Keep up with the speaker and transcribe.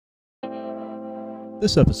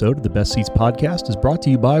This episode of the Best Seats podcast is brought to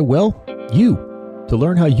you by, well, you. To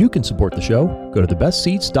learn how you can support the show, go to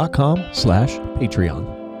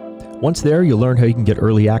thebestseats.com/Patreon. Once there, you'll learn how you can get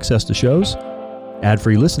early access to shows,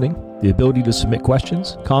 ad-free listening, the ability to submit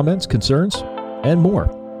questions, comments, concerns, and more.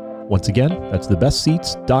 Once again, that's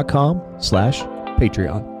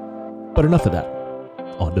thebestseats.com/Patreon. But enough of that.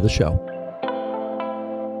 On to the show.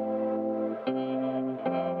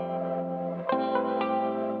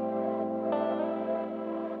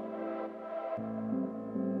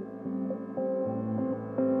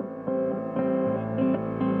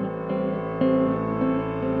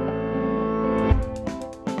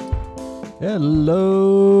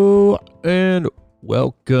 Hello and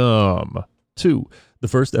welcome to the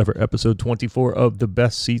first ever episode 24 of the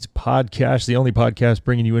Best Seats podcast, the only podcast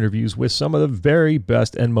bringing you interviews with some of the very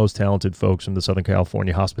best and most talented folks from the Southern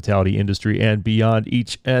California hospitality industry and beyond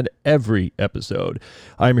each and every episode.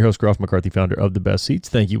 I'm your host, Groff McCarthy, founder of the Best Seats.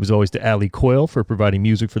 Thank you as always to Allie Coyle for providing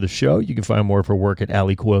music for the show. You can find more of her work at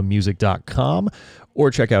alliecoylemusic.com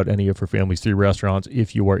or check out any of her family's 3 restaurants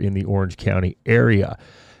if you are in the Orange County area.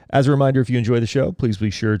 As a reminder, if you enjoy the show, please be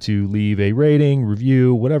sure to leave a rating,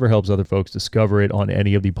 review, whatever helps other folks discover it on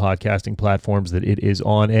any of the podcasting platforms that it is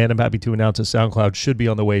on. And I'm happy to announce that SoundCloud should be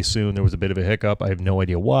on the way soon. There was a bit of a hiccup. I have no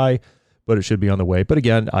idea why, but it should be on the way. But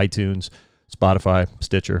again, iTunes, Spotify,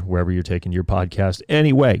 Stitcher, wherever you're taking your podcast.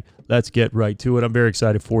 Anyway, let's get right to it. I'm very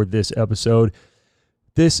excited for this episode.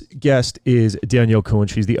 This guest is Danielle Kuhn.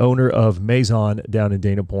 She's the owner of Maison down in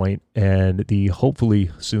Dana Point and the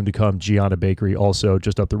hopefully soon-to-come Gianna Bakery, also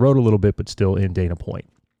just up the road a little bit, but still in Dana Point.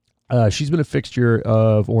 She's been a fixture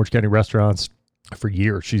of Orange County restaurants for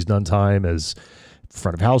years. She's done time as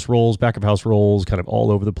front of house roles, back of house roles, kind of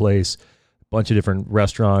all over the place. A bunch of different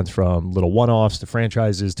restaurants, from little one-offs to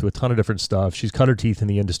franchises to a ton of different stuff. She's cut her teeth in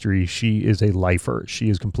the industry. She is a lifer. She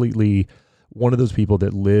is completely one of those people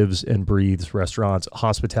that lives and breathes restaurants,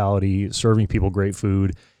 hospitality, serving people great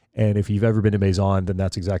food. And if you've ever been to Maison, then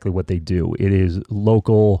that's exactly what they do. It is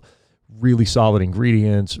local, really solid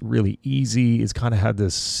ingredients, really easy. It's kind of had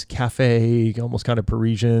this cafe, almost kind of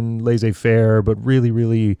Parisian, laissez-faire, but really,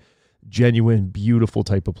 really genuine, beautiful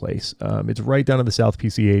type of place. It's right down in the South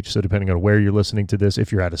PCH. So depending on where you're listening to this,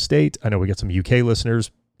 if you're out of state, I know we got some UK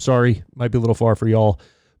listeners. Sorry, might be a little far for y'all.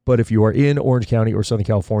 But if you are in Orange County or Southern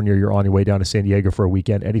California, you're on your way down to San Diego for a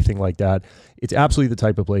weekend, anything like that, it's absolutely the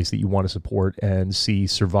type of place that you want to support and see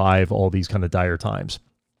survive all these kind of dire times.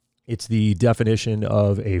 It's the definition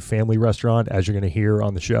of a family restaurant, as you're going to hear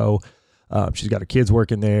on the show. She's got her kids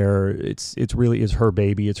working there. It's really is her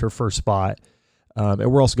baby. It's her first spot.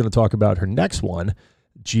 And we're also going to talk about her next one,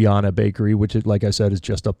 Gianna Bakery, which, like I said, is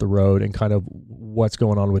just up the road, and kind of what's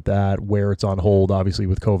going on with that, where it's on hold, obviously,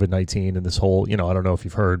 with COVID-19 and this whole, I don't know if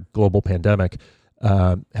you've heard, global pandemic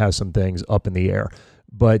has some things up in the air.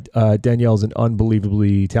 But Danielle is an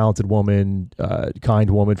unbelievably talented woman,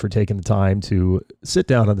 kind woman, for taking the time to sit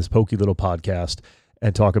down on this pokey little podcast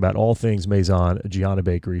and talk about all things Maison, Gianna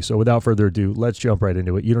Bakery. So without further ado, let's jump right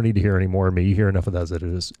into it. You don't need to hear any more of me. You hear enough of that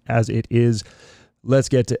as it is. Let's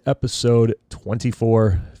get to episode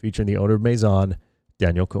 24, featuring the owner of Maison,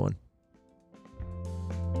 Danielle Kuhn.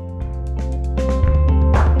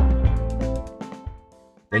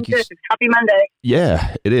 Thank you. Happy Monday.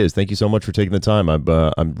 Yeah, it is. Thank you so much for taking the time.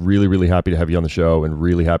 I'm really, really happy to have you on the show, and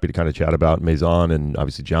really happy to kind of chat about Maison and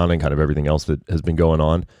obviously Gianna and kind of everything else that has been going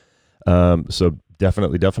on. So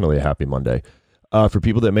definitely a happy Monday. For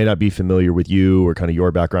people that may not be familiar with you or kind of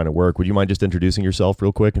your background at work, would you mind just introducing yourself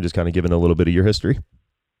real quick and just kind of giving a little bit of your history?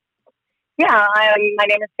 Yeah, my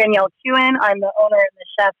name is Danielle Kuhn. I'm the owner and the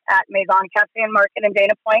chef at Maison Cafe and Market in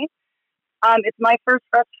Dana Point. It's my first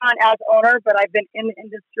restaurant as owner, but I've been in the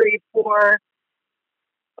industry for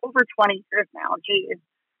over 20 years now. Geez.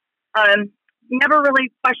 Never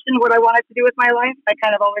really questioned what I wanted to do with my life. I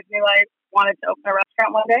kind of always knew I wanted to open a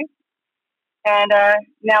restaurant one day. And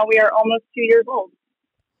now we are almost 2 years old.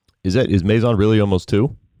 Is Maison really almost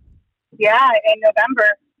 2? Yeah, in November,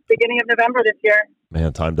 beginning of November this year.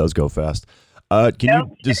 Man, time does go fast.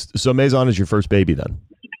 So Maison is your first baby then?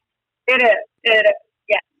 It is,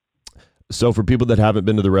 yeah. So for people that haven't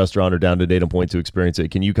been to the restaurant or down to Dana Point to experience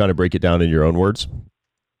it, can you kind of break it down in your own words?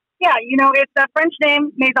 Yeah, it's a French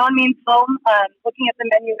name. Maison means home. Looking at the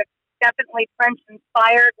menu, it's definitely French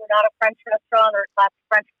inspired. We're not a French restaurant or a classic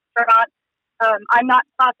French restaurant. I'm not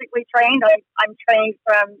classically trained. I'm trained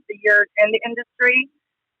from the years in the industry.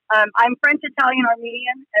 I'm French, Italian,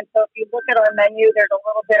 Armenian, and so if you look at our menu, there's a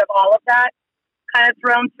little bit of all of that kind of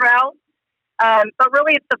thrown throughout. But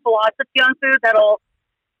really, it's the philosophy on food that'll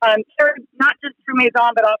carry not just through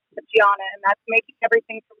Maison, but also with Gianna, and that's making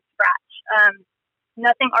everything from scratch.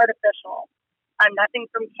 Nothing artificial. nothing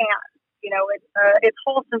from cans. It's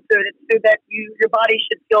wholesome food. It's food that your body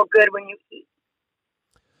should feel good when you eat.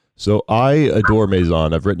 So I adore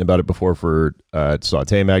Maison. I've written about it before for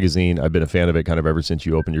Sauté magazine. I've been a fan of it kind of ever since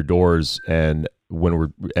you opened your doors. And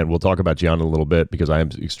we'll talk about Gianna in a little bit because I am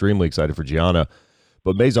extremely excited for Gianna.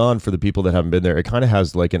 But Maison, for the people that haven't been there, it kind of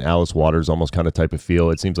has like an Alice Waters almost kind of type of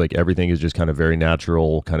feel. It seems like everything is just kind of very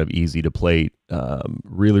natural, kind of easy to plate,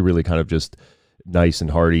 really, really kind of just nice and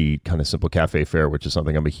hearty, kind of simple cafe fare, which is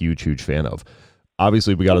something I'm a huge, huge fan of.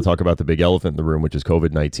 Obviously, we got to talk about the big elephant in the room, which is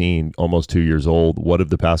COVID-19, almost 2 years old. What have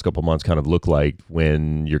the past couple months kind of looked like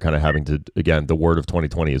when you're kind of having to, again, the word of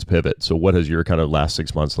 2020 is pivot. So what has your kind of last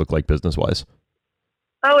 6 months look like business-wise?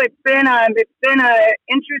 Oh, it's been a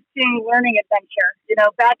interesting learning adventure.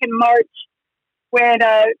 Back in March when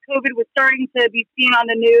COVID was starting to be seen on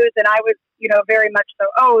the news, and I was, very much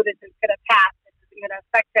so, this is going to pass. This isn't going to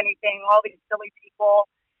affect anything. All these silly people.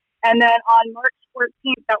 And then on March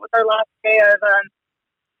 14th, that was our last day of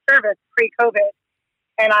service pre-COVID.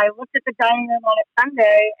 And I looked at the dining room on a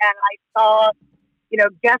Sunday, and I saw,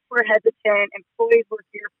 guests were hesitant, employees were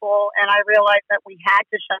fearful, and I realized that we had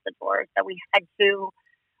to shut the doors, that we had to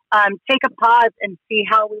take a pause and see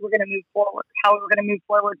how we were going to move forward,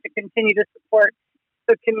 to continue to support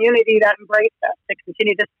the community that embraced us, to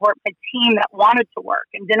continue to support a team that wanted to work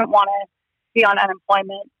and didn't want to be on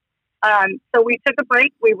unemployment. So we took a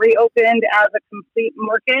break. We reopened as a complete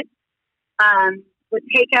market with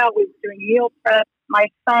takeout. We were doing meal prep. My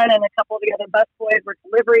son and a couple of the other busboys were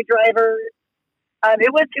delivery drivers.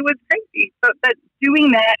 It was crazy, but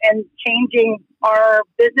doing that and changing our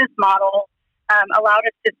business model allowed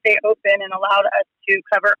us to stay open and allowed us to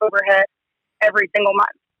cover overhead every single month.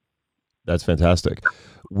 That's fantastic.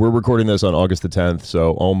 We're recording this on August the 10th,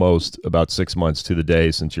 so almost about 6 months to the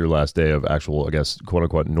day since your last day of actual, I guess, quote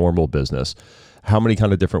unquote, normal business. How many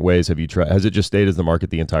kind of different ways have you tried? Has it just stayed as the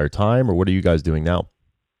market the entire time, or what are you guys doing now?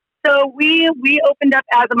 So we opened up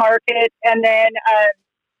as a market, and then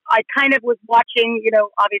I kind of was watching,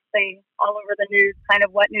 obviously all over the news, kind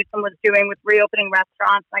of what Newsom was doing with reopening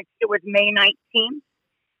restaurants. I think it was May 19th.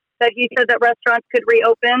 That he said that restaurants could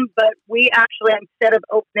reopen, but we actually, instead of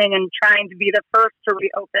opening and trying to be the first to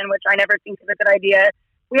reopen, which I never think is a good idea,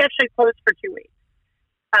 we actually closed for 2 weeks.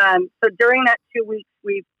 So during that 2 weeks,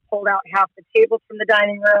 we pulled out half the tables from the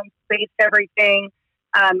dining room, spaced everything.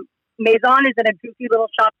 Maison is in a goofy little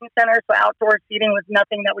shopping center, so outdoor seating was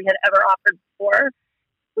nothing that we had ever offered before.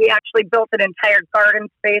 We actually built an entire garden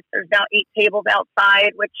space. There's now 8 tables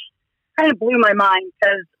outside, which kind of blew my mind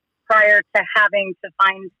because prior to having to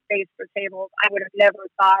find space for tables, I would have never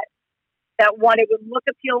thought that, one, it would look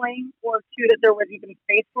appealing, or two, that there was even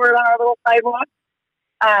space for it on our little sidewalk.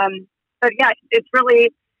 But yeah, it's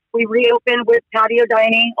really, we reopened with patio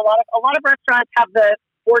dining. A lot of restaurants have the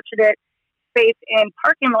fortunate space in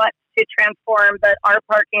parking lots to transform, but our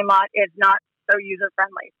parking lot is not so user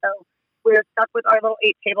friendly. So we're stuck with our little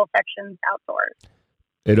 8 table sections outdoors.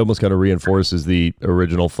 It almost kind of reinforces the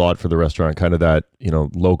original thought for the restaurant, kind of that,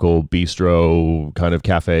 local bistro kind of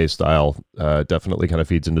cafe style. Definitely kind of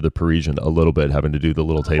feeds into the Parisian a little bit, having to do the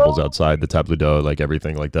little tables outside, the table d'hôte, like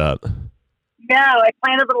everything like that. Yeah, I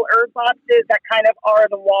planted little herb boxes that kind of are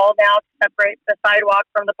the wall now to separate the sidewalk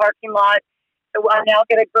from the parking lot. So I now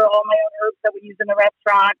get to grow all my own herbs that we use in the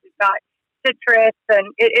restaurant. We've got citrus, and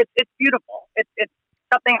it's beautiful. It's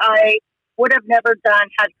something I would have never done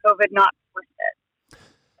had COVID not forced it.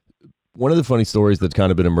 One of the funny stories that's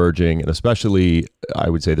kind of been emerging, and especially, I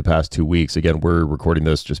would say, the past 2 weeks, again, we're recording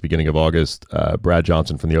this just beginning of August. Brad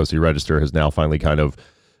Johnson from the OC Register has now finally kind of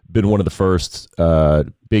been one of the first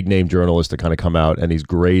big name journalists to kind of come out, and he's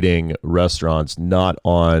grading restaurants not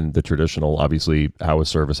on the traditional, obviously, how was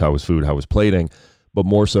service, how was food, how was plating, but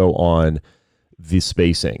more so on the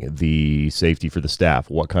spacing, the safety for the staff,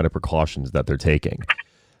 what kind of precautions that they're taking.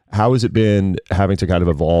 How has it been having to kind of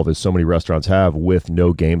evolve, as so many restaurants have, with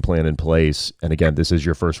no game plan in place? And again, this is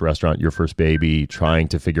your first restaurant, your first baby, trying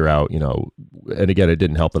to figure out, and again, it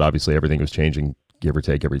didn't help that obviously everything was changing, give or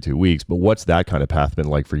take, every 2 weeks. But what's that kind of path been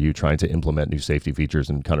like for you, trying to implement new safety features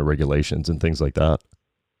and kind of regulations and things like that?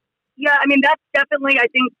 Yeah, I mean, that's definitely, I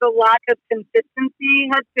think the lack of consistency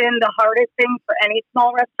has been the hardest thing for any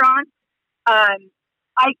small restaurant.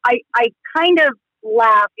 I kind of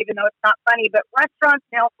laugh, even though it's not funny, but restaurants,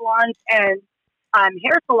 nail salons, and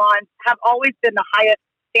hair salons have always been the highest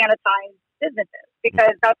sanitized businesses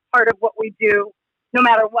because that's part of what we do no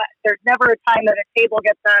matter what. There's never a time that a table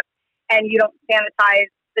gets up and you don't sanitize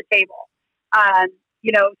the table.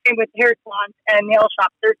 Same with hair salons and nail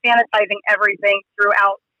shops. They're sanitizing everything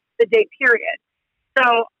throughout the day period.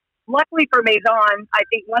 So luckily for Maison, I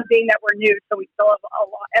think one thing that we're new, so we still have a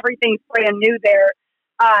lot, everything's brand new there.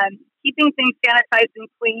 Keeping things sanitized and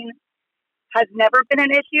clean has never been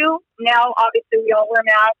an issue. Now, obviously, we all wear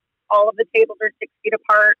masks. All of the tables are 6 feet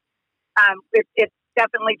apart. It's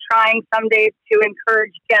definitely trying some days to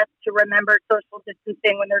encourage guests to remember social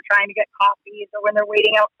distancing when they're trying to get coffees or when they're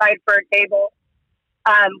waiting outside for a table.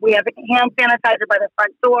 We have a hand sanitizer by the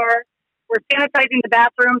front door. We're sanitizing the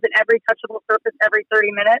bathrooms and every touchable surface every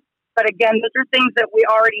 30 minutes. But again, those are things that we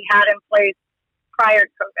already had in place prior to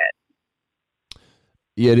COVID.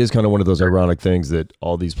 Yeah, it is kind of one of those ironic things that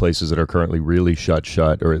all these places that are currently really shut,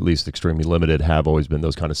 or at least extremely limited, have always been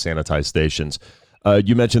those kind of sanitized stations.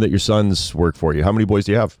 You mentioned that your sons work for you. How many boys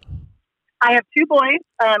do you have? I have 2 boys,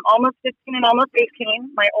 almost 15 and almost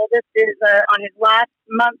 18. My oldest is on his last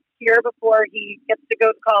month here before he gets to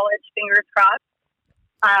go to college, fingers crossed.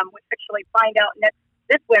 We actually find out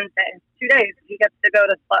this Wednesday, 2 days, he gets to go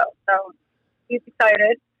to SLO. So he's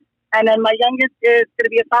excited. And then my youngest is going to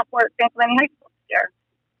be a sophomore at San Clemente High School this year.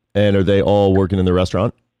 And are they all working in the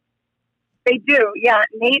restaurant? They do, yeah.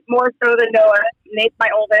 Nate more so than Noah. Nate's my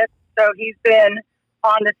oldest, so he's been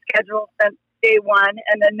on the schedule since day one.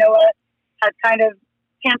 And then Noah has kind of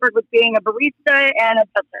tampered with being a barista and a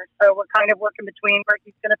tester. So we're kind of working between where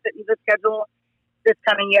he's going to fit into the schedule this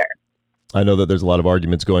coming year. I know that there's a lot of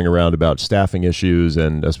arguments going around about staffing issues,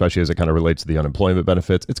 and especially as it kind of relates to the unemployment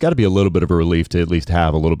benefits. It's got to be a little bit of a relief to at least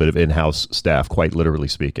have a little bit of in-house staff, quite literally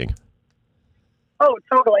speaking. Oh,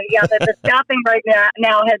 totally. Yeah, the staffing right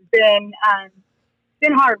now has been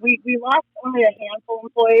hard. We lost only a handful of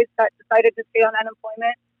employees that decided to stay on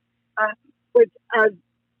unemployment, which as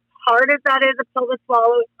hard as that is a pill to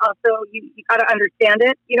swallow, also you got to understand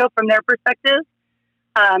it, from their perspective,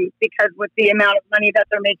 because with the amount of money that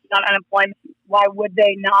they're making on unemployment, why would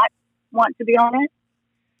they not want to be on it?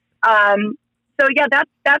 So yeah,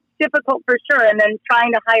 that's difficult for sure. And then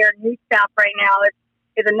trying to hire new staff right now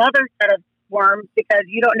is another set of worms, because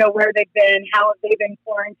you don't know where they've been, how have they been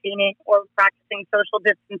quarantining or practicing social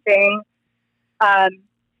distancing.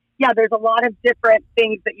 There's a lot of different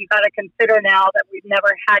things that you got to consider now that we've never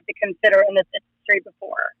had to consider in this industry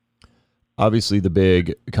before. Obviously, the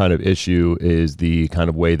big kind of issue is the kind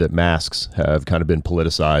of way that masks have kind of been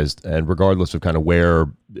politicized, and regardless of kind of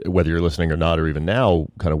whether you're listening or not, or even now,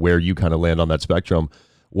 kind of where you kind of land on that spectrum,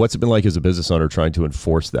 what's it been like as a business owner trying to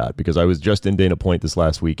enforce that? Because I was just in Dana Point this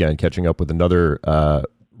last weekend catching up with another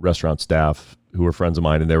restaurant staff who were friends of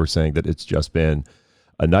mine, and they were saying that it's just been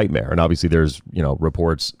a nightmare. And obviously there's,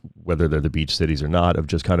 reports, whether they're the beach cities or not, of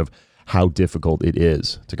just kind of how difficult it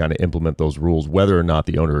is to kind of implement those rules, whether or not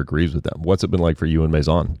the owner agrees with them. What's it been like for you and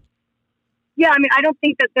Maison? Yeah, I don't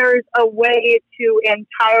think that there's a way to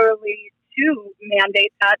entirely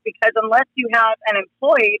mandate that, because unless you have an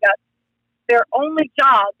employee that their only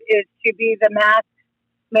job is to be the mask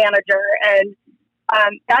manager, and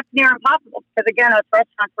that's near impossible, because again, us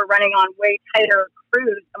restaurants were running on way tighter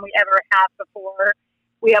crews than we ever have before.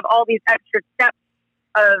 We have all these extra steps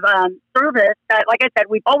of service that, like I said,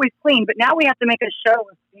 we've always cleaned, but now we have to make a show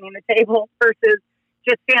of cleaning the tables versus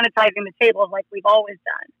just sanitizing the tables like we've always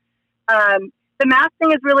done. The mask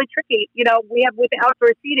thing is really tricky. We have with the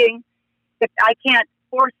outdoor seating, if I can't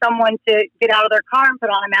force someone to get out of their car and put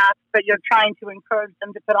on a mask, but you're trying to encourage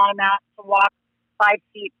them to put on a mask to walk 5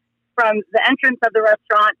 feet from the entrance of the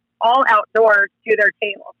restaurant, all outdoors, to their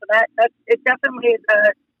table. So it definitely is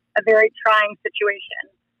a very trying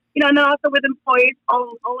situation. And then also with employees,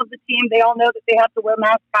 all of the team, they all know that they have to wear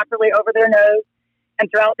masks properly over their nose. And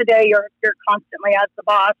throughout the day, you're constantly, as the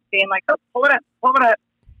boss, being like, oh, pull it up.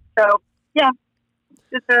 So, yeah.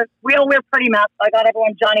 We all wear pretty masks. I got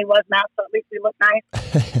everyone Johnny was masks, so at least we look nice.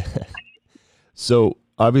 So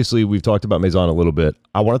obviously we've talked about Maison a little bit.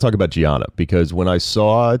 I want to talk about Gianna, because when I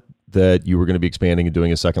saw that you were going to be expanding and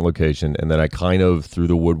doing a second location, and then I kind of through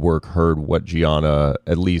the woodwork heard what Gianna,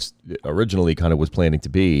 at least originally, kind of was planning to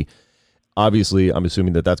be. Obviously, I'm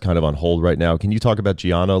assuming that that's kind of on hold right now. Can you talk about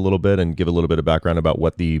Gianna a little bit and give a little bit of background about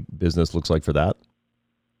what the business looks like for that?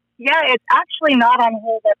 Yeah, it's actually not on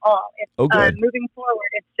hold at all. It's moving forward.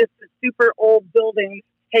 It's just a super old building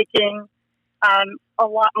taking a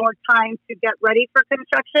lot more time to get ready for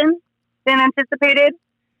construction than anticipated.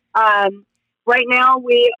 Right now,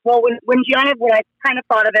 when I kind of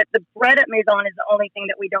thought of it, the bread at Maison is the only thing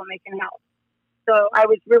that we don't make in-house. So I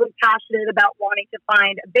was really passionate about wanting to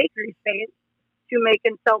find a bakery space to make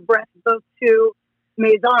and sell bread both to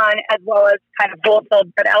Maison as well as kind of wholesale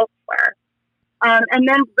bread elsewhere. And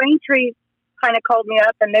then Braintree kind of called me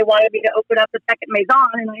up and they wanted me to open up a second Maison.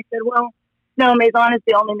 And I said, well, no, Maison is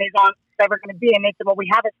the only Maison it's ever going to be. And they said, well, we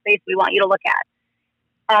have a space we want you to look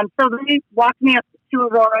at. So they walked me up to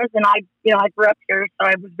Aurora's, and I grew up here, so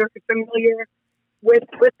I was very familiar with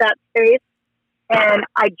that space. And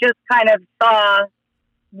I just kind of saw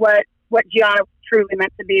what Gianna truly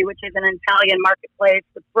meant to be, which is an Italian marketplace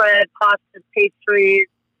with bread, pastas, pastries,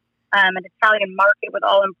 an Italian market with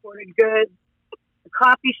all imported goods, a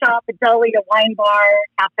coffee shop, a deli, a wine bar,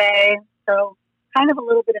 cafe. So kind of a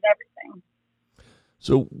little bit of everything.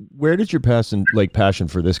 So where did your passion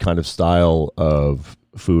for this kind of style of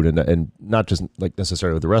food and not just like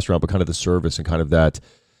necessarily the restaurant, but kind of the service and kind of that,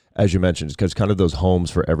 as you mentioned, because kind of those homes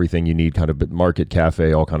for everything you need, kind of market,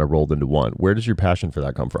 cafe, all kind of rolled into one. Where does your passion for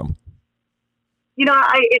that come from?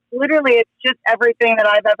 It's just everything that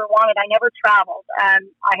I've ever wanted. I never traveled, and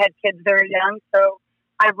I had kids very young, so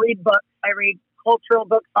I read books. I read cultural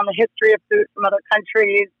books on the history of food from other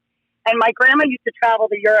countries. And my grandma used to travel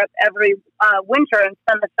to Europe every winter and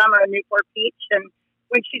spend the summer in Newport Beach. And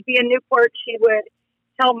when she'd be in Newport, she would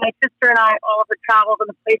tell my sister and I all of her travels and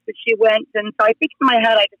the places she went. And so I think in my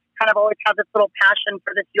head, I just kind of always have this little passion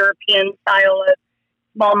for this European style of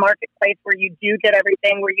small marketplace where you do get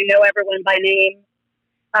everything, where you know everyone by name.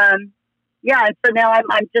 And so now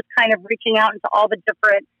I'm just kind of reaching out into all the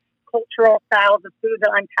different cultural styles of food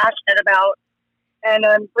that I'm passionate about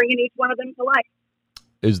and bringing each one of them to life.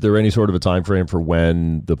 Is there any sort of a time frame for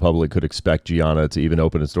when the public could expect Gianna to even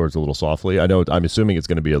open its doors a little softly? I'm assuming it's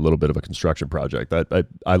going to be a little bit of a construction project.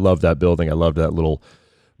 I love that building. I love that little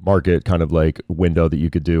market kind of like window that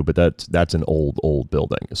you could do, but that's an old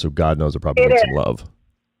building. So God knows it probably needs some love.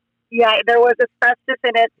 Yeah, there was asbestos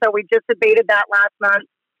in it, so we just abated that last month.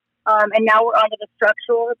 And now we're on to the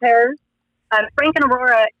structural repairs. Frank and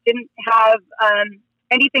Aurora didn't have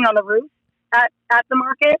anything on the roof at the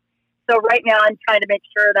market. So right now I'm trying to make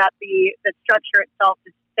sure that the structure itself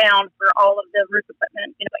is down for all of the roof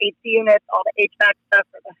equipment, AC units, all the HVAC stuff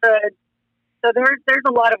for the hood. So there's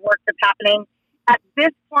a lot of work that's happening. At this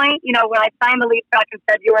point, when I signed the lease back in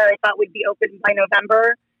February, I thought we'd be open by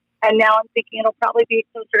November. And now I'm thinking it'll probably be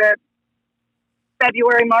closer to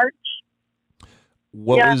February, March.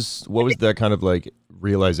 What was that kind of like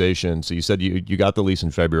realization? So you said you got the lease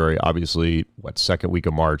in February, obviously, second week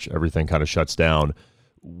of March, everything kind of shuts down.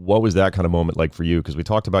 What was that kind of moment like for you? Because we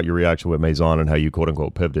talked about your reaction with Maison and how you quote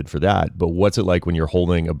unquote pivoted for that. But what's it like when you're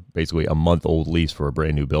holding basically a month old lease for a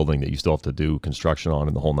brand new building that you still have to do construction on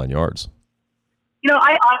in the whole 9 yards?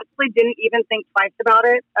 I honestly didn't even think twice about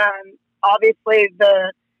it. Obviously,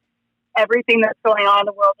 everything that's going on in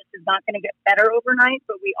the world is not going to get better overnight,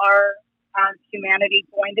 but we are, humanity,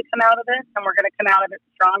 going to come out of this, and we're going to come out of it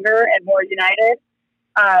stronger and more united.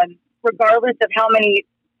 Regardless of how many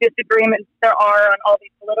disagreements there are on all these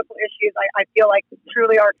political issues, I feel like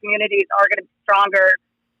truly our communities are going to be stronger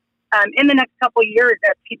in the next couple of years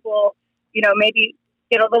as people, maybe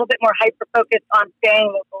get a little bit more hyper-focused on staying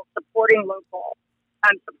local, supporting local,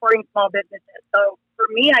 supporting small businesses. So for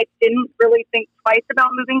me, I didn't really think twice about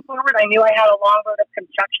moving forward. I knew I had a long road of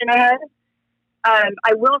construction ahead.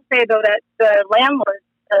 I will say, though, that the landlords,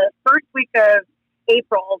 the first week of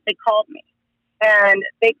April, they called me. And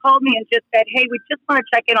they called me and just said, hey, we just want to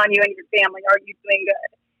check in on you and your family. Are you doing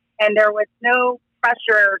good? And there was no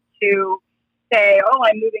pressure to say, oh,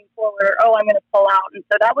 I'm moving forward, or oh, I'm going to pull out. And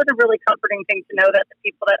so that was a really comforting thing to know that the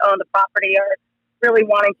people that own the property are really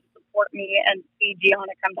wanting to support me and see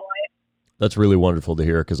Gianna come to life. That's really wonderful to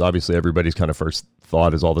hear, because obviously everybody's kind of first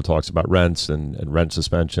thought is all the talks about rents and rent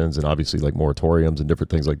suspensions and obviously like moratoriums and different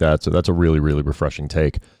things like that. So that's a really, really refreshing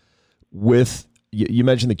take. You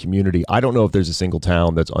mentioned the community. I don't know if there's a single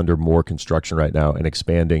town that's under more construction right now and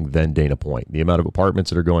expanding than Dana Point. The amount of apartments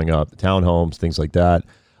that are going up, the townhomes, things like that.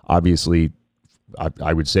 Obviously,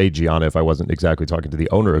 I would say Gianna if I wasn't exactly talking to the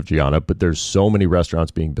owner of Gianna, but there's so many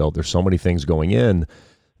restaurants being built. There's so many things going in.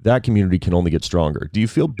 That community can only get stronger. Do you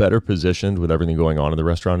feel better positioned with everything going on in the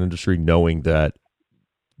restaurant industry, knowing that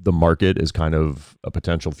the market is kind of a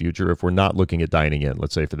potential future? If we're not looking at dining in,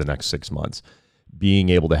 let's say for the next 6 months, being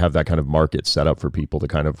able to have that kind of market set up for people to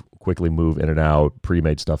kind of quickly move in and out,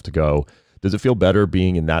 pre-made stuff to go. Does it feel better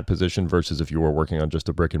being in that position versus if you were working on just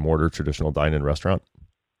a brick and mortar traditional dine-in restaurant?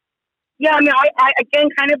 Yeah, I mean, I again,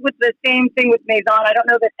 kind of with the same thing with Maison, I don't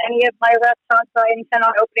know that any of my restaurants that I intend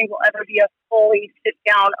on opening will ever be a fully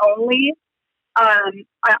sit-down only.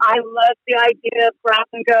 I love the idea of grab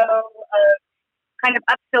and go, kind of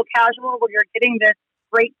upscale casual, where you're getting this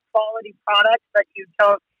great quality product, but you're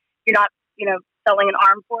not, selling an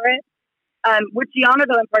arm for it. With Gianna,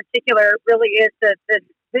 though, in particular, really is the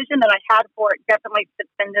vision that I had for it definitely fits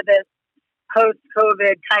into this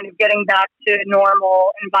post-COVID kind of getting back to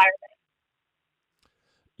normal environment.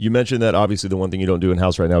 You mentioned that obviously the one thing you don't do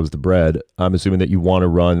in-house right now is the bread. I'm assuming that you want to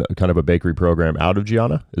run a kind of a bakery program out of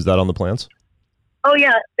Gianna. Is that on the plans? Oh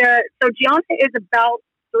yeah. So Gianna is about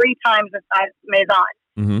 3 times the size of Maison.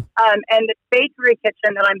 Mm-hmm. And the bakery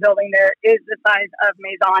kitchen that I'm building there is the size of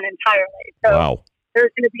Maison entirely. So Wow.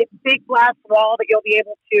 there's going to be a big glass wall that you'll be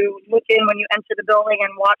able to look in when you enter the building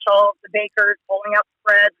and watch all of the bakers rolling out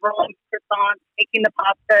spreads, rolling croissants, making the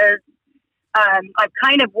pastas. I've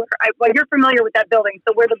kind of, well, you're familiar with that building.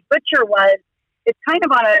 So where the butcher was, it's kind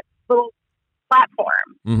of on a little platform.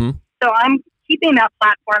 Mm-hmm. So I'm keeping that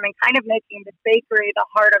platform and kind of making the bakery the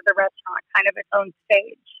heart of the restaurant, kind of its own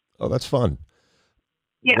stage. Oh, that's fun.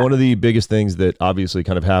 Yeah. One of the biggest things that obviously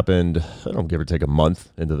kind of happened, I don't give or take a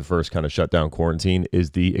month into the first kind of shutdown quarantine,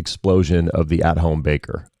 is the explosion of the at-home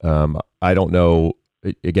baker. I don't know,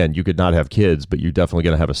 again, you could not have kids, but you're definitely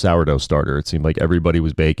going to have a sourdough starter. It seemed like everybody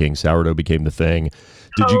was baking. Sourdough became the thing.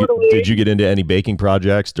 Did you get into any baking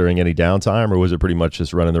projects during any downtime, or was it pretty much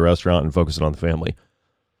just running the restaurant and focusing on the family?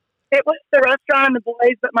 It was the restaurant and the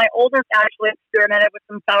boys, but my oldest actually experimented with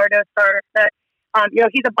some sourdough starters that,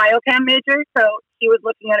 he's a biochem major, so he was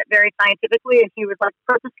looking at it very scientifically, and he was like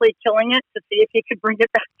purposely killing it to see if he could bring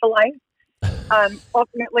it back to life.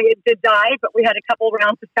 Ultimately, it did die, but we had a couple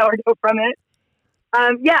rounds of sourdough from it.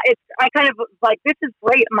 I kind of like, this is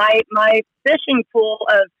great. My fishing pool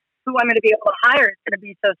of who I'm going to be able to hire is going to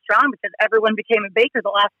be so strong because everyone became a baker the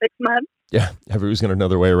last 6 months. Yeah, everybody's got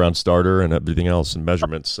another way around starter and everything else and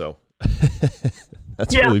measurements. So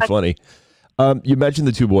that's really funny. You mentioned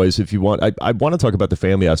the two boys. If you want, I want to talk about the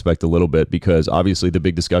family aspect a little bit because obviously the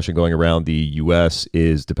big discussion going around the U.S.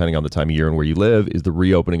 is, depending on the time of year and where you live, is the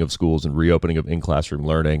reopening of schools and reopening of in-classroom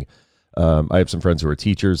learning. I have some friends who are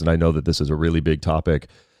teachers, and I know that this is a really big topic.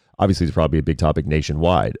 Obviously, it's probably a big topic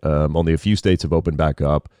nationwide. Only a few states have opened back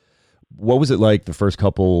up. What was it like the first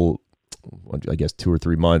couple, I guess, 2 or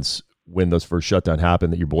 3 months when those first shutdown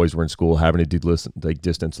happened, that your boys were in school, having to do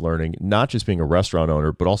distance learning, not just being a restaurant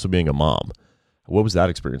owner, but also being a mom? What was that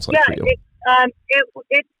experience like for you?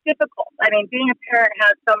 It's difficult. I mean, being a parent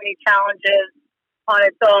has so many challenges on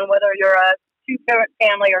its own, whether you're a 2-parent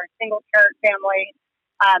family or a single-parent family.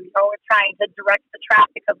 You're always trying to direct the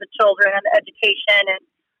traffic of the children and the education. And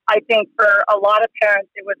I think for a lot of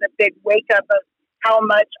parents, it was a big wake-up of how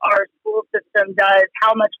much our school system does,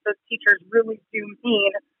 how much those teachers really do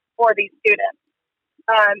mean for these students.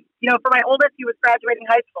 For my oldest, he was graduating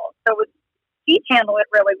high school, so he handled it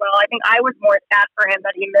really well. I think I was more sad for him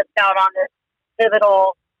that he missed out on this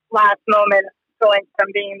pivotal last moment, going from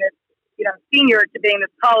being this, senior to being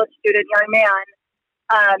this college student young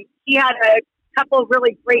man. He had a couple of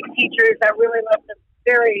really great teachers that really left a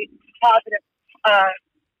very positive,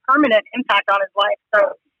 permanent impact on his life.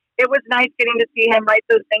 So it was nice getting to see him write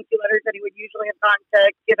those thank you letters that he would usually have gone to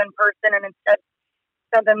give in person and instead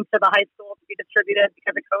send them to the high school to be distributed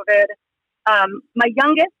because of COVID. My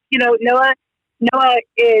youngest, Noah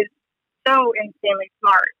is so insanely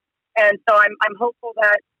smart. And so I'm hopeful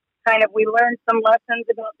that kind of we learned some lessons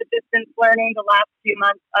about the distance learning the last few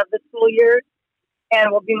months of the school year, and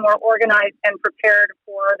we'll be more organized and prepared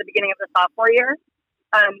for the beginning of the sophomore year.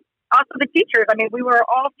 Also the teachers, we were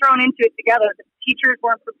all thrown into it together. The teachers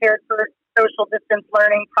weren't prepared for social distance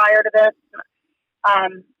learning prior to this.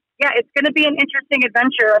 It's going to be an interesting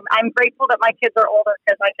adventure. I'm grateful that my kids are older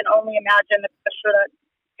because I can only imagine the pressure that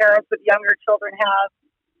parents with younger children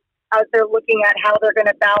have as they're looking at how they're going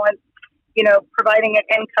to balance, providing an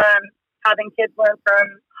income, having kids learn from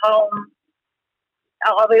home,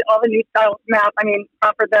 all the new style math.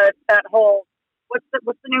 Offer that whole, what's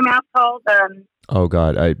the new math called? Oh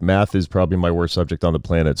God, math is probably my worst subject on the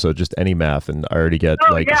planet. So just any math, and I already get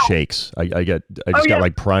shakes. I got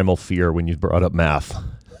like primal fear when you brought up math.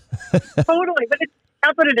 Totally, but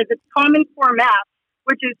that's what it is. It's Common Core math,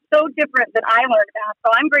 which is so different than I learned math.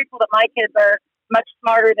 So I'm grateful that my kids are much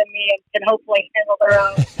smarter than me and can hopefully handle their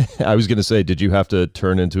own. I was going to say, did you have to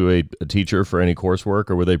turn into a teacher for any coursework,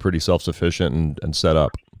 or were they pretty self-sufficient and set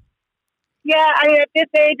up? Yeah, at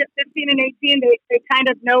this age of 15 and 18, they kind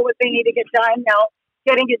of know what they need to get done. Now,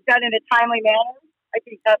 getting it done in a timely manner, I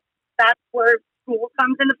think that's where school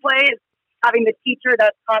comes into play, is having the teacher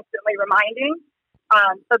that's constantly reminding.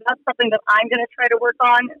 So that's something that I'm going to try to work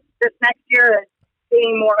on this next year, is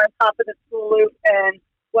being more on top of the school loop and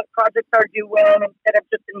what projects are due when, instead of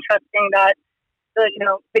just entrusting that the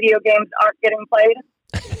video games aren't getting played.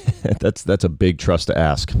 That's a big trust to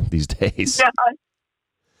ask these days.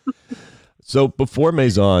 Yeah. So before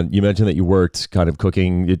Maison, you mentioned that you worked kind of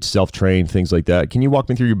cooking, it's self-trained, things like that. Can you walk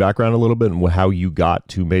me through your background a little bit and how you got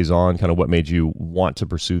to Maison, kind of what made you want to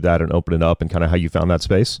pursue that and open it up, and kind of how you found that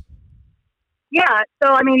space? Yeah.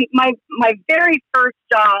 So, my very first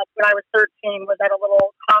job when I was 13 was at a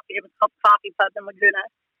little it was called Coffee Pub in Laguna.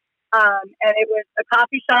 And it was a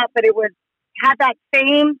coffee shop, but it was had that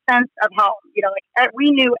same sense of home. You know, like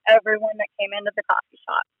we knew everyone that came into the coffee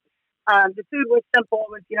shop. The food was simple.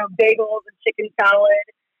 It was, you know, bagels and chicken salad.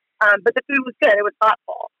 But the food was good. It was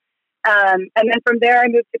thoughtful. And then from there, I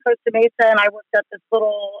moved to Costa Mesa, and I worked at this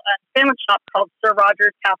little sandwich shop called Sir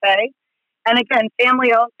Roger's Cafe. And again,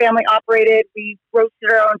 family owned, family operated. We roasted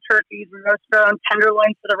our own turkeys. We roasted our own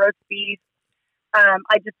tenderloins for the roast beef.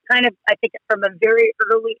 I just kind of, I think from a very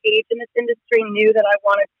early age in this industry, knew that I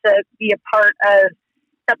wanted to be a part of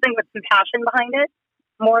something with some passion behind it,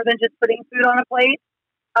 more than just putting food on a plate.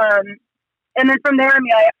 And then from there, I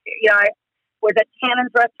mean, I was at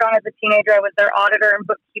Cannon's restaurant as a teenager. I was their auditor and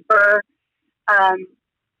bookkeeper,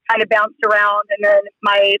 kind of bounced around. And then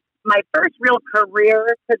my first real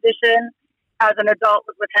career position as an adult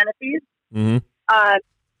was with Hennessy's. Mm-hmm.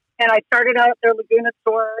 And I started out at their Laguna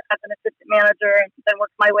store as an assistant manager and then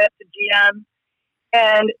worked my way up to GM.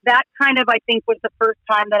 And that kind of, I think, was the first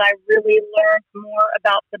time that I really learned more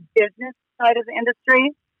about the business side of the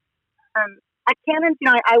industry. At Cannon's, you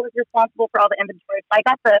know, I was responsible for all the inventory. So I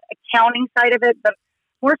got the accounting side of it, but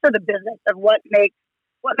more so the business of what makes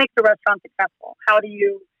a restaurant successful. How do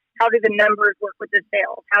the numbers work with the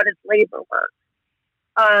sales? How does labor work?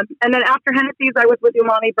 And then after Hennessy's, I was with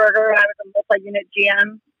Umami Burger, and I was a multi-unit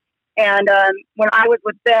GM. And when I was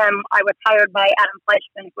with them, I was hired by Adam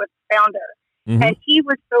Fleischman, who was the founder. Mm-hmm. And he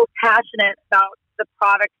was so passionate about the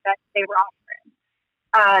products that they were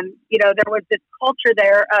offering. You know, there was this culture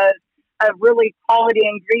there of really quality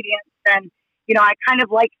ingredients. And, you know, I kind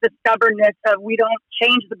of like the stubbornness of we don't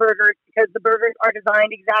change the burgers because the burgers are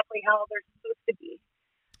designed exactly how they're supposed to be.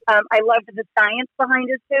 I loved the science behind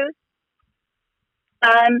his food.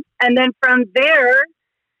 And then from there,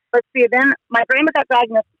 let's see, then my grandma got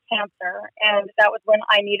diagnosed with cancer, and that was when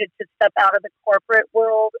I needed to step out of the corporate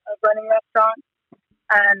world of running restaurants.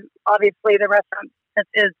 And obviously the restaurant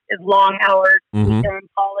is long hours, mm-hmm. weekends,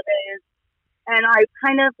 holidays. And I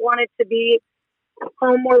kind of wanted to be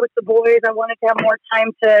home more with the boys. I wanted to have more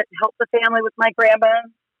time to help the family with my grandma.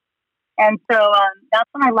 And so that's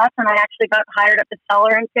when I left, and I actually got hired at the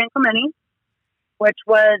cellar in San Clemente, which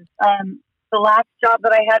was the last job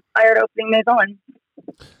that I had prior to opening Maison.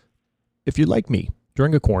 If you're like me,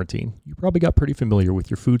 during a quarantine, you probably got pretty familiar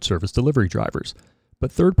with your food service delivery drivers.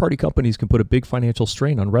 But third-party companies can put a big financial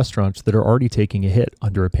strain on restaurants that are already taking a hit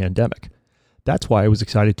under a pandemic. That's why I was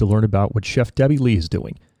excited to learn about what Chef Debbie Lee is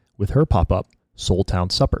doing with her pop-up Soul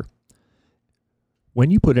Town Supper.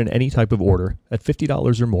 When you put in any type of order at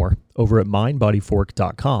 $50 or more over at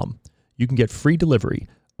mindbodyfork.com, you can get free delivery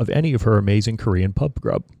of any of her amazing Korean pub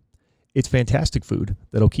grub. It's fantastic food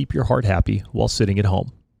that'll keep your heart happy while sitting at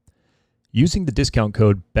home. Using the discount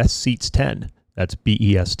code BESTSEATS10, that's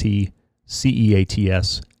BESTCEATS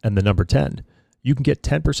and the number 10, you can get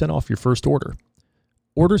 10% off your first order.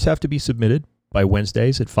 Orders have to be submitted by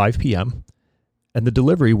Wednesdays at 5 p.m., and the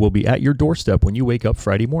delivery will be at your doorstep when you wake up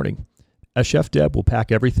Friday morning. As Chef Deb will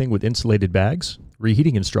pack everything with insulated bags,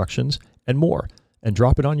 reheating instructions, and more, and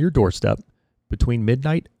drop it on your doorstep between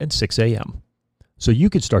midnight and 6 a.m. So you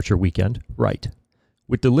can start your weekend right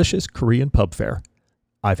with delicious Korean pub fare.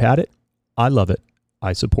 I've had it. I love it.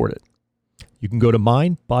 I support it. You can go to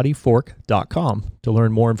mindbodyfork.com to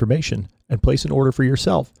learn more information and place an order for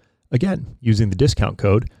yourself. Again, using the discount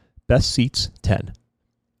code BESTSEATS10.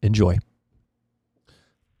 Enjoy.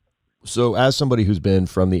 So as somebody who's been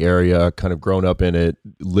from the area, kind of grown up in it,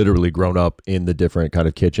 literally grown up in the different kind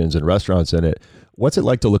of kitchens and restaurants in it, what's it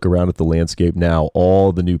like to look around at the landscape now,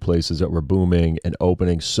 all the new places that were booming and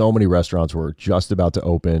opening? So many restaurants were just about to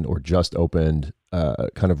open or just opened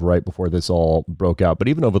kind of right before this all broke out. But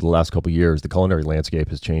even over the last couple of years, the culinary landscape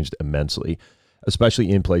has changed immensely, especially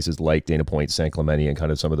in places like Dana Point, San Clemente, and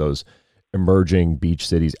kind of some of those emerging beach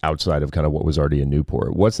cities outside of kind of what was already in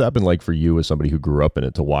Newport. What's that been like for you as somebody who grew up in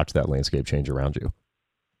it to watch that landscape change around you?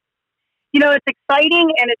 You know, it's exciting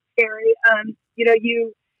and it's scary. You know,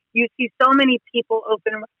 you see so many people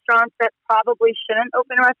open restaurants that probably shouldn't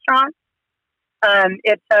open restaurants.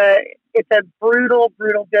 It's a brutal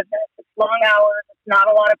business. It's long hours. It's not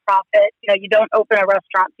a lot of profit. You know, you don't open a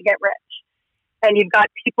restaurant to get rich. And you've got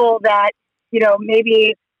people that, you know,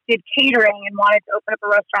 maybe did catering and wanted to open up a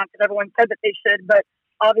restaurant because everyone said that they should, but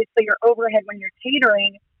obviously your overhead when you're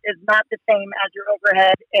catering is not the same as your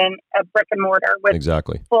overhead in a brick and mortar with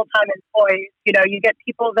full-time employees. You know, you get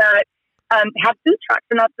people that have food trucks,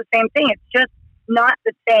 and that's the same thing. It's just not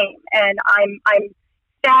the same. And I'm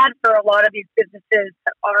sad for a lot of these businesses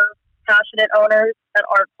that are passionate owners, that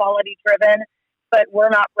are quality driven, but we're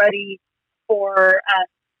not ready for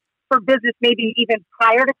business maybe even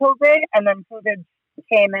prior to COVID, and then COVID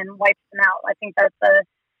came and wiped them out. I think that's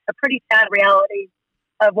a pretty sad reality.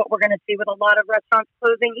 of what we're going to see with a lot of restaurants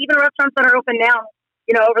closing, even restaurants that are open now.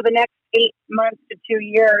 Over the next 8 months to 2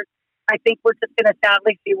 years, I think we're just going to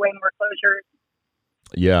sadly see way more closures.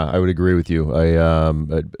 Yeah, I would agree with you.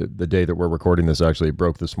 The day that we're recording this, actually, it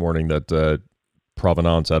broke this morning that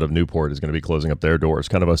Provenance out of Newport is going to be closing up their doors.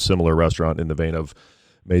 Kind of a similar restaurant in the vein of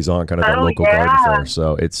Maison, kind of that local garden fare.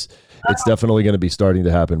 So it's definitely going to be starting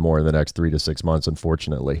to happen more in the next 3 to 6 months,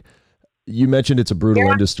 unfortunately. You mentioned it's a brutal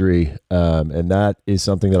industry, and that is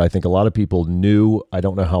something that I think a lot of people knew. I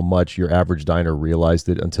don't know how much your average diner realized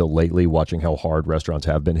it until lately, watching how hard restaurants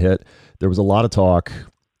have been hit. There was a lot of talk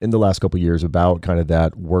in the last couple of years about kind of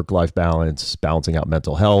that work-life balance, balancing out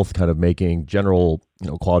mental health, kind of making general,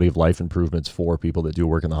 quality of life improvements for people that do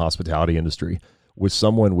work in the hospitality industry. With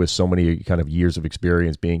someone with so many kind of years of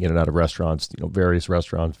experience being in and out of restaurants, various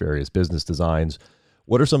restaurants, various business designs,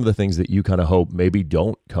 what are some of the things that you kind of hope maybe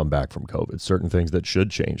don't come back from COVID? Certain things that should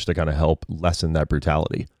change to kind of help lessen that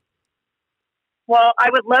brutality? Well, I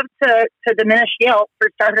would love to diminish Yelp for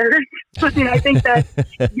starters. I think that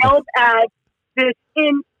Yelp adds this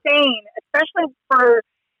insane, especially for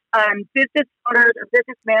business owners or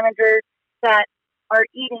business managers that are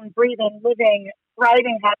eating, breathing, living,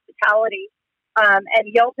 thriving hospitality. And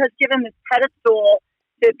Yelp has given this pedestal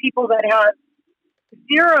to people that have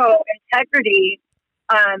zero integrity,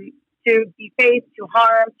 to deface, to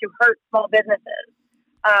harm, to hurt small businesses.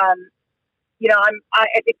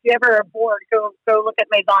 If you ever are bored, go look at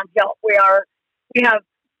Maison's Yelp. We have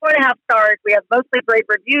 4.5 stars. We have mostly great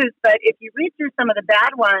reviews, but if you read through some of the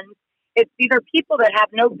bad ones, these are people that have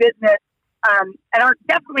no business, and are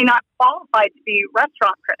definitely not qualified to be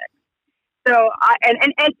restaurant critics. So,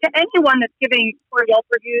 and to anyone that's giving poor Yelp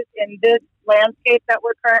reviews in this landscape that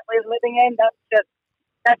we're currently living in,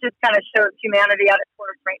 that just kind of shows humanity at its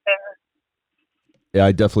worst right there. Yeah,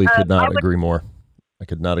 I definitely could not agree more. I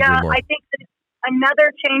could not agree more. I think that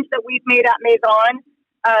another change that we've made at Maison,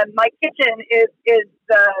 my kitchen is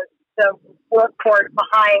the workhorse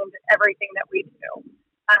behind everything that we do.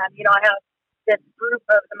 I have this group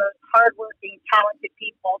of the most hardworking, talented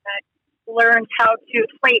people that learned how to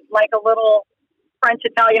plate like a little French,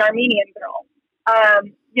 Italian, Armenian girl.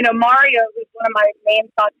 Mario, who's one of my main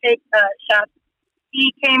saute chefs,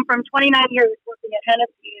 he came from 29 years working at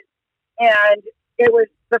Hennessy's, and it was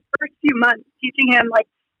the first few months teaching him, like,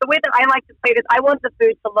 the way that I like to plate is I want the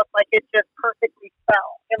food to look like it just perfectly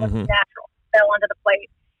fell. It looks natural, fell onto the plate.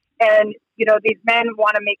 And, these men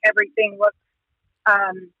want to make everything look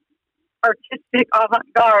artistic,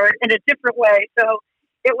 avant-garde in a different way. So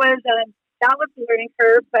it was, that was the learning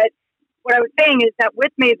curve. But what I was saying is that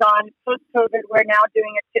with Maison, post-COVID, we're now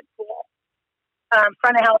doing a tip pool,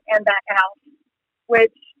 front of house and back of house,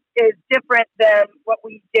 which is different than what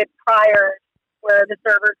we did prior, where the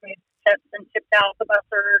servers made tips and tipped out the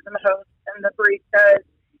bussers and the hosts and the baristas.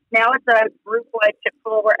 Now it's a group-wide tip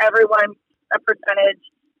pool where everyone's a percentage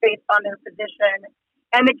based on their position.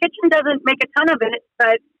 And the kitchen doesn't make a ton of it,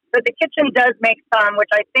 but the kitchen does make some, which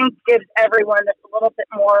I think gives everyone this a little bit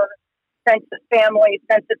more sense of family,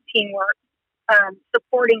 sense of teamwork,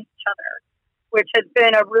 supporting each other, which has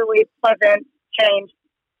been a really pleasant change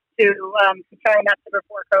to comparing that to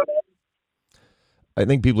before COVID. I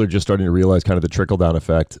think people are just starting to realize kind of the trickle-down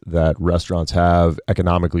effect that restaurants have,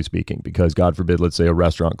 economically speaking, because God forbid, let's say a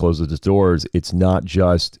restaurant closes its doors. It's not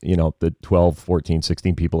just, the 12, 14,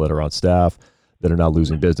 16 people that are on staff that are now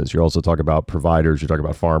losing business. You're also talking about providers, you're talking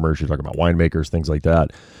about farmers, you're talking about winemakers, things like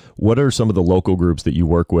that. What are some of the local groups that you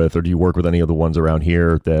work with, or do you work with any of the ones around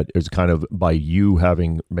here that is kind of, by you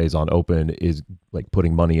having Maison open, is like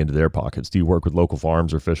putting money into their pockets? Do you work with local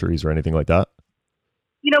farms or fisheries or anything like that?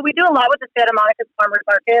 We do a lot with the Santa Monica Farmers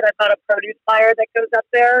Market. I've got a produce buyer that goes up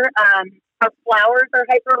there. Our flowers are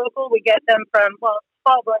hyper-local. We get them from,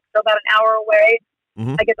 Fallbrook, so about an hour away.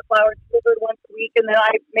 Mm-hmm. I get the flowers delivered once a week, and then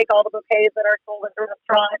I make all the bouquets that are sold at the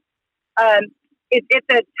restaurant. It's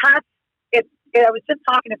a tough. I was just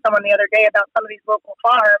talking to someone the other day about some of these local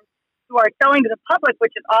farms who are selling to the public,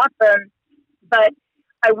 which is awesome. But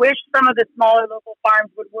I wish some of the smaller local farms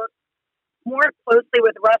would work more closely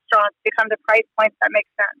with restaurants to come to price points that make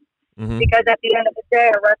sense. Mm-hmm. Because at the end of the day,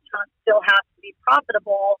 a restaurant still has to be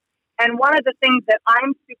profitable. And one of the things that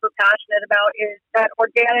I'm super passionate about is that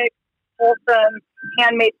organic, wholesome,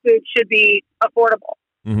 handmade food should be affordable.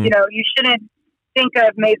 Mm-hmm. You shouldn't think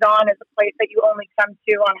of Maison as a place that you only come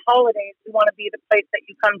to on holidays. We want to be the place that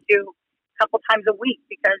you come to a couple times a week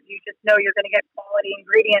because you just know you're going to get quality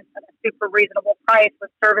ingredients at a super reasonable price with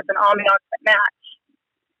service and ambiance that match.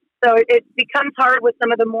 So it becomes hard with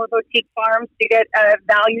some of the more boutique farms to get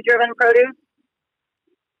value-driven produce.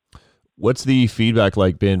 What's the feedback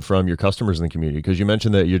like been from your customers in the community? Because you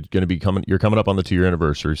mentioned that you're coming up on the 2-year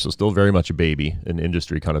anniversary, so still very much a baby in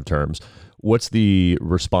industry kind of terms. What's the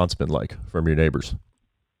response been like from your neighbors?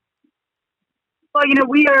 Well,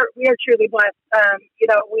 we are truly blessed.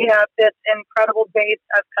 We have this incredible base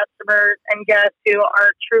of customers and guests who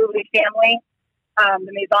are truly family.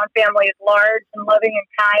 The Maison family is large and loving and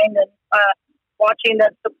kind, and watching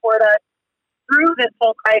them support us through this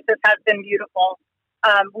whole crisis has been beautiful.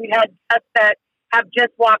 We had guests that have just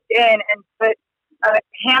walked in and put a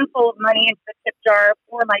handful of money into the tip jar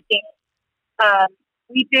for my team.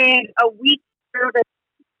 We did a week service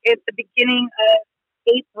at the beginning of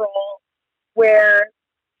April where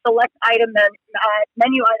select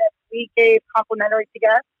menu items we gave complimentary to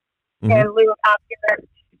guests in lieu of asking them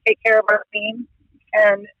to take care of our team.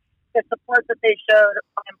 And the support that they showed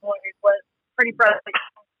my employees was pretty breathtaking.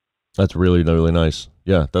 That's really, really nice.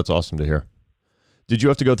 Yeah, that's awesome to hear. Did you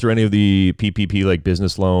have to go through any of the PPP, like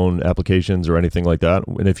business loan applications or anything like that?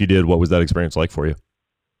 And if you did, what was that experience like for you?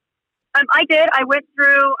 I did. I went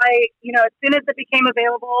through, as soon as it became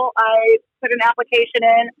available, I put an application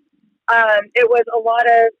in. It was a lot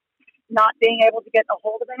of not being able to get a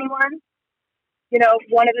hold of anyone.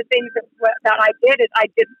 One of the things that I did is I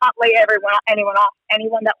did not lay anyone off.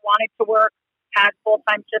 Anyone that wanted to work had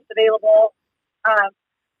full-time shifts available.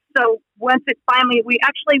 So once we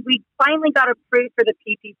finally got approved for the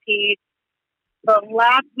PPP the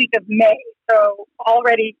last week of May. So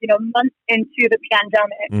already, months into the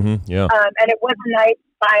pandemic. Yeah. And it was a nice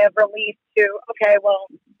sigh of relief to, okay, well,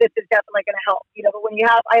 this is definitely going to help. But when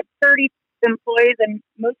I have 30 employees and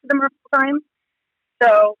most of them are full-time.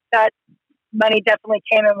 So that money definitely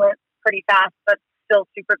came and went pretty fast, but still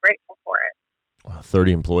super grateful for it. Wow,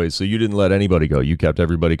 30 employees. So you didn't let anybody go. You kept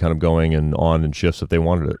everybody kind of going and on in shifts if they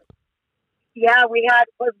wanted it. Yeah, we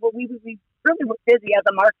really were busy as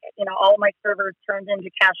a market. All of my servers turned into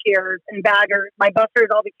cashiers and baggers. My bussers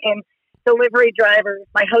all became delivery drivers.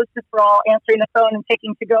 My hostess were all answering the phone and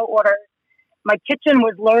taking to-go orders. My kitchen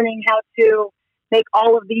was learning how to make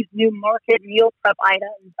all of these new market meal prep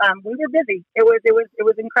items. We were busy. It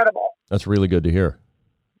was incredible. That's really good to hear.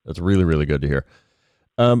 That's really, really good to hear.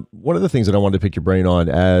 One of the things that I wanted to pick your brain on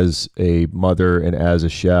as a mother and as a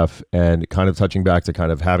chef, and kind of touching back to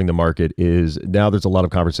kind of having the market, is now there's a lot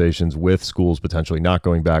of conversations with schools potentially not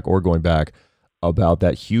going back or going back about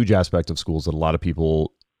that huge aspect of schools that a lot of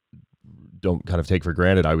people don't kind of take for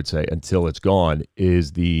granted, I would say, until it's gone,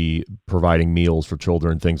 is the providing meals for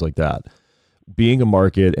children, things like that. Being a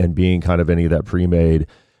market and being kind of any of that pre-made,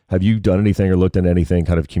 have you done anything or looked at anything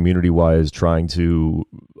kind of community-wise trying to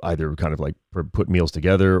either kind of like put meals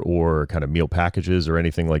together or kind of meal packages or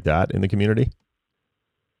anything like that in the community?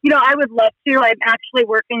 I would love to. I'm actually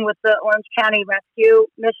working with the Orange County Rescue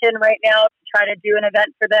Mission right now to try to do an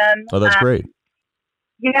event for them. Oh, that's great.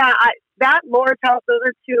 Yeah, Laura tells, those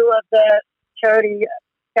are two of the charity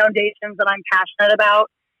foundations that I'm passionate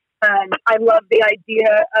about. I love the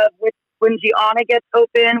idea of when Gianna gets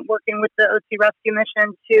open, working with the OC Rescue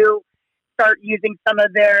Mission to start using some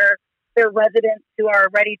of their residents who are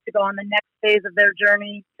ready to go on the next phase of their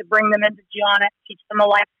journey to bring them into Gianna, teach them a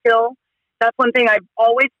life skill. That's one thing I've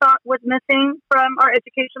always thought was missing from our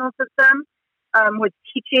educational system, was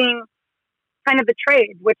teaching kind of the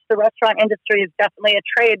trade, which the restaurant industry is definitely a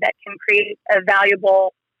trade that can create a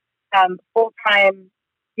valuable full-time,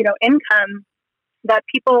 income that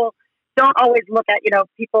people don't always look at.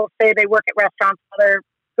 People say they work at restaurants while they're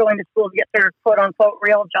going to school to get their quote-unquote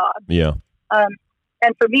real job. Yeah.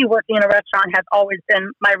 And for me, working in a restaurant has always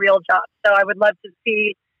been my real job. So I would love to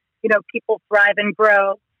see, people thrive and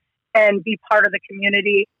grow and be part of the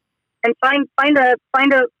community and find a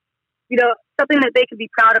something that they could be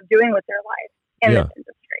proud of doing with their life in this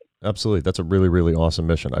industry. Absolutely. That's a really, really awesome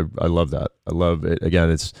mission. I love that. I love it.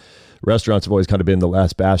 Again, restaurants have always kind of been the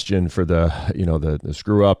last bastion for the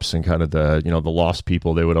screw ups and kind of the lost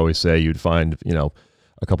people. They would always say you'd find,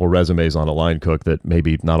 a couple resumes on a line cook that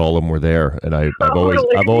maybe not all of them were there. And I've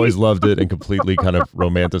always loved it and completely kind of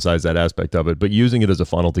romanticized that aspect of it, but using it as a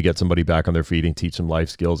funnel to get somebody back on their feet and teach them life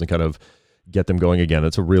skills and kind of get them going again.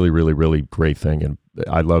 It's a really, really, really great thing. And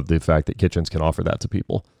I love the fact that kitchens can offer that to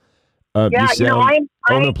people. No,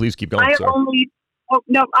 please keep going. I was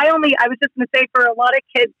just going to say, for a lot of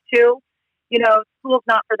kids too, school's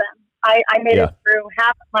not for them. I made it through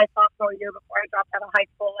half of my sophomore year before I dropped out of high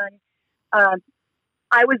school. And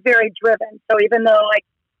I was very driven. So even though I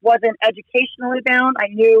wasn't educationally bound, I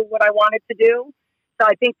knew what I wanted to do. So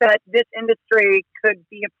I think that this industry could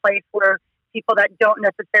be a place where people that don't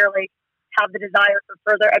necessarily have the desire for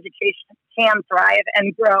further education can thrive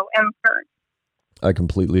and grow and learn. I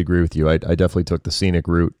completely agree with you. I definitely took the scenic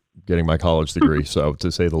route getting my college degree, so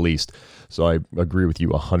to say the least. So I agree with you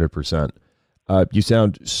 100%. You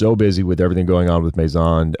sound so busy with everything going on with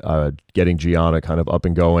Maison, getting Gianna kind of up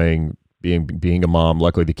and going, being a mom.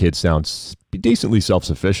 Luckily, the kids sound decently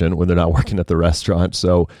self-sufficient when they're not working at the restaurant.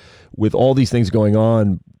 So with all these things going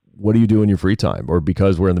on, what do you do in your free time? Or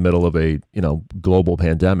because we're in the middle of a global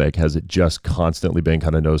pandemic, has it just constantly been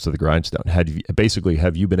kind of nose to the grindstone? Have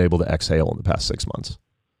you been able to exhale in the past 6 months?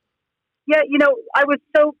 Yeah, I was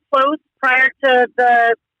so close prior to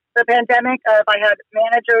the pandemic. I had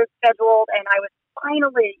managers scheduled, and I was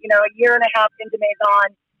finally, a year and a half into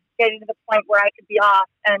Maison, getting to the point where I could be off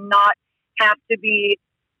and not have to be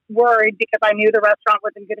worried because I knew the restaurant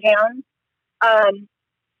was in good hands.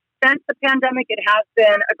 Since the pandemic, it has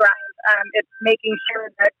been a grind. It's making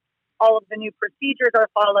sure that all of the new procedures are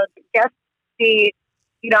followed. Guests see,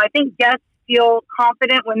 I think guests feel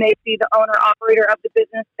confident when they see the owner operator of the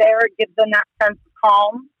business there. It gives them that sense of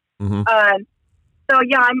calm. Mm-hmm. So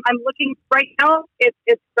yeah, I'm looking right now.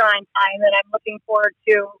 It's grind time, and I'm looking forward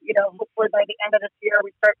to hopefully by the end of this year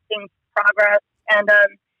we start seeing progress and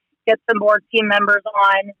get some more team members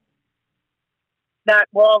on that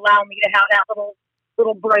will allow me to have that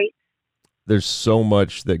little break. There's so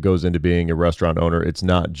much that goes into being a restaurant owner. It's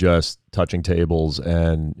not just touching tables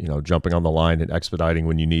and jumping on the line and expediting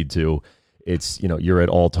when you need to. It's you're at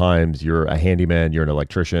all times. You're a handyman. You're an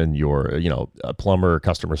electrician. You're a plumber,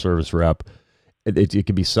 customer service rep. It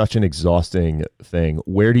can be such an exhausting thing.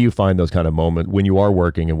 Where do you find those kind of moments when you are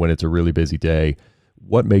working and when it's a really busy day?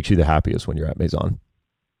 What makes you the happiest when you're at Maison?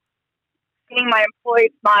 Seeing my employees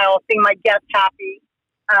smile, seeing my guests happy.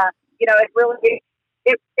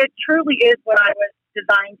 It truly is what I was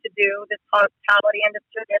designed to do. This hospitality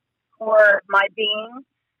industry is core of my being.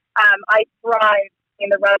 I thrive in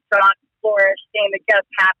the restaurant flourish, seeing the guests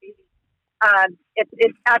happy.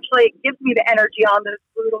 It actually gives me the energy on those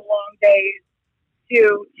brutal long days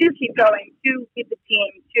to keep going, to keep the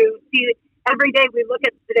team, to see every day we look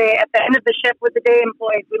at the day at the end of the shift with the day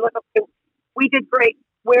employees. We look up to, we did great.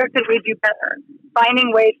 Where could we do better?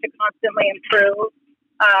 Finding ways to constantly improve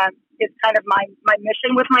is kind of my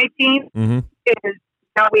mission with my team. Mm-hmm. Is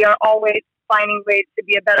now we are always finding ways to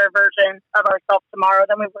be a better version of ourselves tomorrow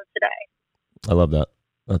than we were today. I love that.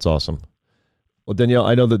 That's awesome. Well, Danielle,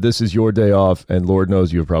 I know that this is your day off, and Lord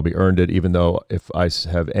knows you've probably earned it, even though if I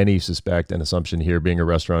have any suspect and assumption here, being a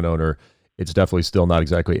restaurant owner, it's definitely still not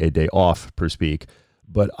exactly a day off per speak.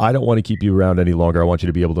 But I don't want to keep you around any longer. I want you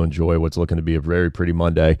to be able to enjoy what's looking to be a very pretty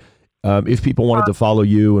Monday. If people wanted to follow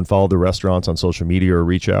you and follow the restaurants on social media or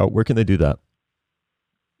reach out, where can they do that?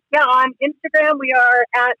 Yeah, on Instagram, we are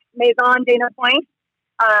at Maison Dana Point.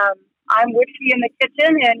 I'm Witchy in the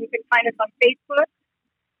Kitchen, and you can find us on Facebook.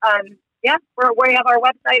 We have our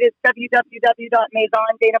website is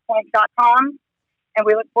www.maisondanapoint.com, and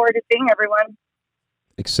we look forward to seeing everyone.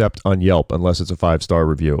 Except on Yelp, unless it's a 5-star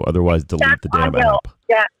review. Otherwise, delete the damn app.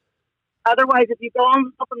 Yeah. Otherwise, if you go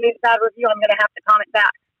on Yelp and leave a bad review, I'm going to have to comment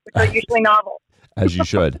back, which are usually novels. As you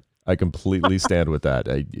should. I completely stand with that.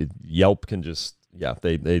 Yelp can just,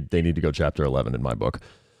 they need to go chapter 11 in my book.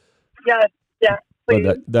 Yeah.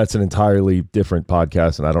 But that's an entirely different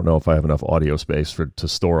podcast, and I don't know if I have enough audio space to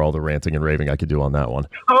store all the ranting and raving I could do on that one.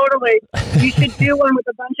 Totally. You should do one with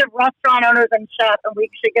a bunch of restaurant owners and chefs, and we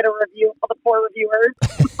should get a review of the poor reviewers.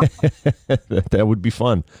 That would be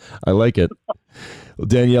fun. I like it. Well,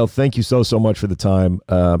 Danielle, thank you so much for the time.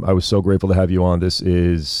 I was so grateful to have you on. This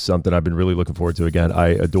is something I've been really looking forward to. Again, I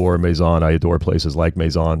adore Maison. I adore places like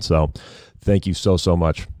Maison. So thank you so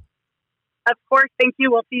much. Of course. Thank you.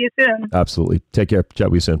 We'll see you soon. Absolutely. Take care. Chat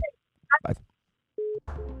with you soon. Bye.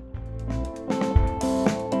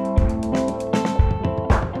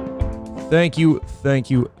 Thank you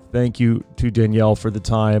to Danielle for the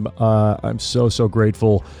time. I'm so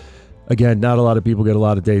grateful. Again, not a lot of people get a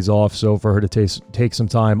lot of days off, so for her to take some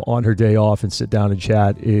time on her day off and sit down and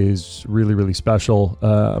chat is really, really special.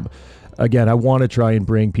 Again, I want to try and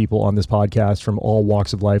bring people on this podcast from all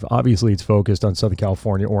walks of life. Obviously, it's focused on Southern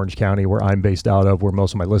California, Orange County, where I'm based out of, where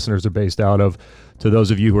most of my listeners are based out of. To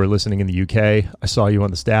those of you who are listening in the UK, I saw you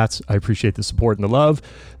on the stats. I appreciate the support and the love.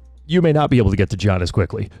 You may not be able to get to John as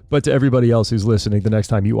quickly, but to everybody else who's listening, the next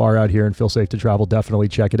time you are out here and feel safe to travel, definitely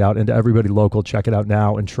check it out. And to everybody local, check it out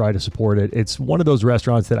now and try to support it. It's one of those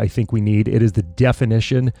restaurants that I think we need. It is the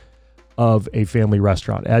definition of a family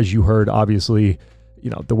restaurant. As you heard, obviously,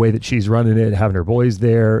 the way that she's running it, having her boys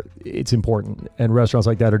there, it's important. And restaurants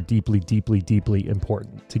like that are deeply, deeply, deeply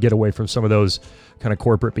important to get away from some of those kind of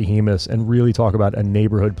corporate behemoths and really talk about a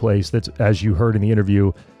neighborhood place that's, as you heard in the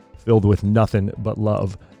interview, filled with nothing but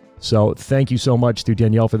love. So thank you so much to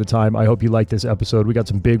Danielle for the time. I hope you liked this episode. We got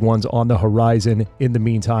some big ones on the horizon. In the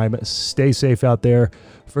meantime, stay safe out there.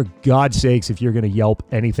 For God's sakes, if you're going to Yelp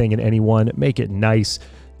anything and anyone, make it nice.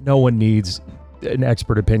 No one needs an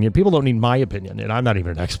expert opinion. People don't need my opinion, and I'm not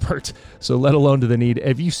even an expert. So let alone do they need,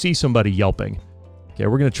 if you see somebody Yelping, okay,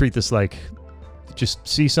 we're going to treat this like, just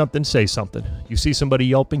see something, say something. You see somebody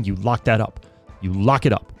Yelping, you lock that up. You lock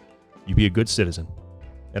it up. You be a good citizen,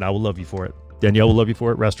 and I will love you for it. Danielle will love you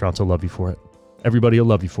for it. Restaurants will love you for it. Everybody will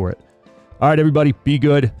love you for it. All right, everybody, be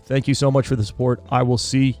good. Thank you so much for the support. I will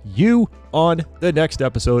see you on the next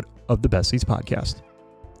episode of the Best Seats Podcast.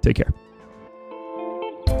 Take care.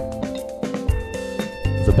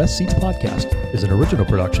 The Best Seats Podcast is an original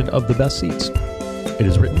production of The Best Seats. It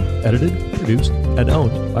is written, edited, produced, and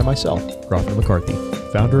owned by myself, Crawford McCarthy,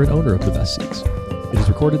 founder and owner of The Best Seats. It is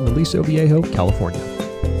recorded in Aliso Viejo, California.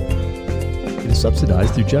 It is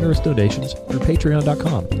subsidized through generous donations through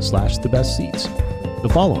patreon.com/thebestseats. The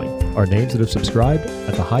following are names that have subscribed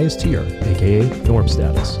at the highest tier, aka norm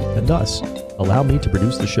status, and thus allow me to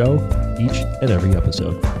produce the show each and every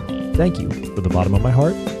episode. Thank you from the bottom of my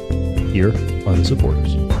heart. Here are the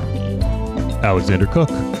supporters. Alexander Cook,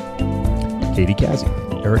 Katie Kazzy,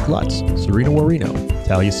 Eric Lutz, Serena Warino,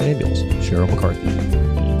 Talia Samuels, Cheryl McCarthy.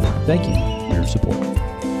 Thank you for your support.